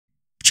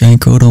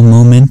GiantGrotle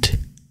moment.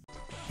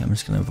 Yeah, I'm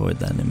just gonna avoid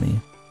that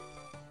enemy.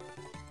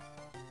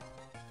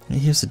 And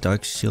here's the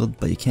dark shield,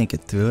 but you can't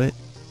get through it.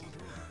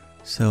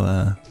 So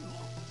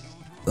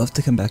we'll have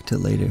to come back to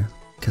it later,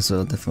 because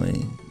we'll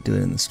definitely do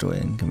it in the story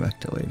and come back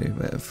to it later.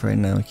 But for right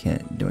now, we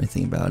can't do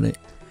anything about it,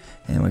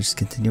 and we'll just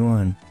continue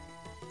on.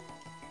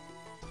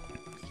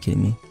 You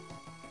kidding me?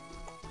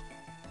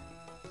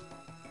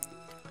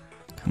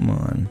 Come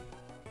on.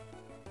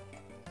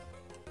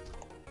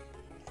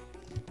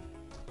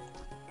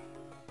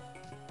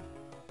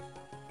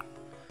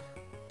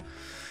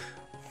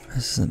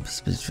 This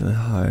is really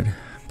hard,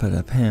 but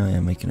apparently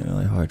I'm making it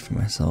really hard for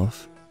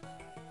myself.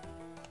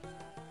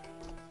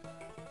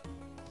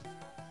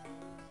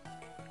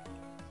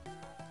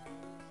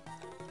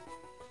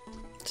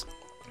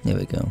 There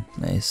we go.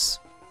 Nice.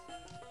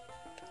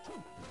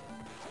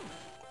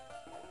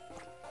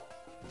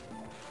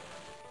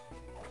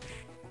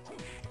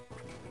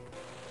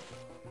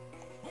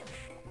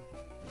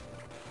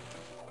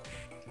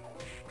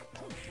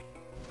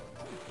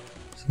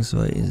 Seems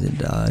really easy to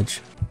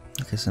dodge.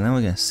 Okay, so now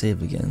we're gonna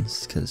save again,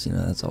 because you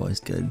know that's always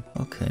good.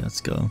 Okay, let's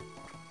go.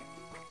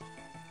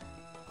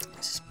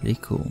 This is pretty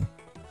cool.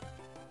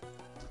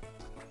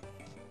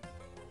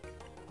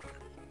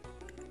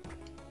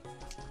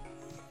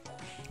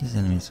 These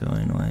enemies are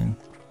really annoying.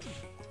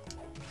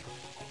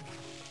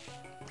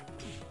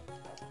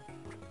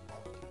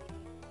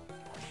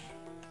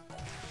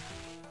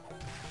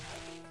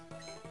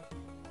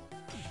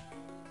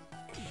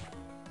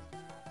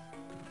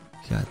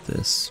 Got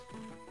this.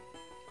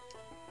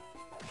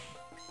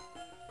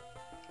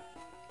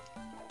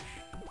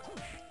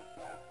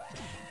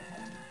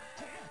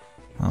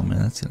 Oh man,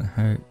 that's gonna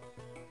hurt.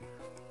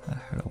 That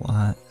hurt a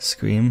lot.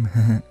 Scream.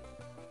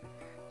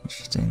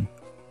 Interesting.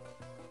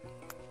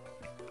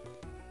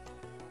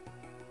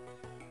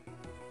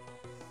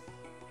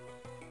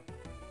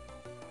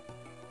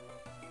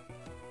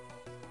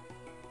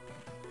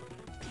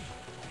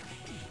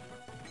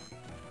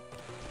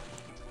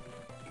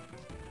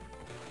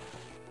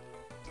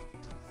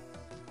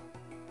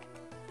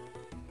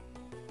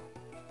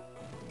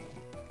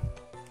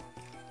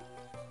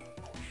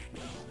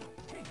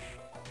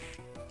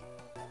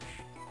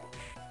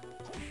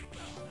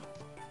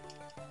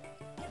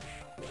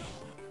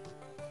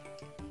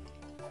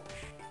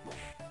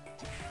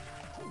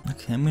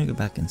 Okay, I'm gonna go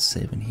back and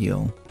save and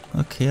heal.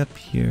 Okay, up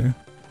here.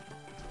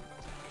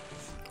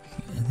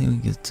 I think we can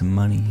get some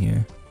money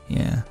here.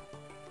 Yeah.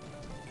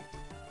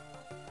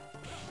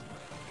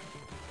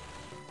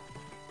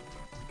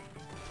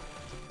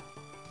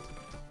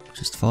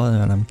 Just follow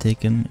what I'm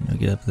taking and you'll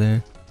get up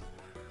there.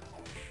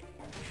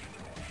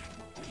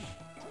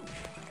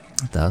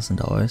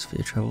 $1,000 for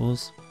your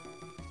troubles.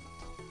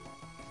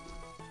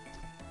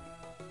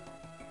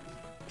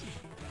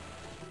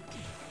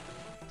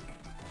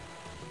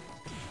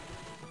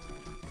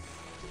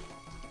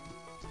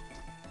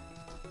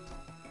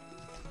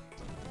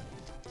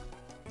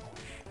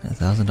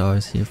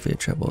 $1,000 here for your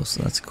troubles,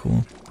 so that's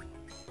cool.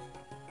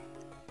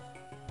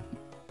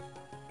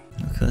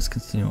 Okay, let's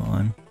continue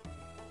on.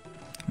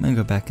 I'm gonna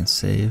go back and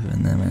save,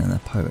 and then I'm in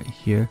that part right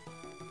here.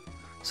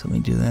 So let me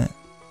do that.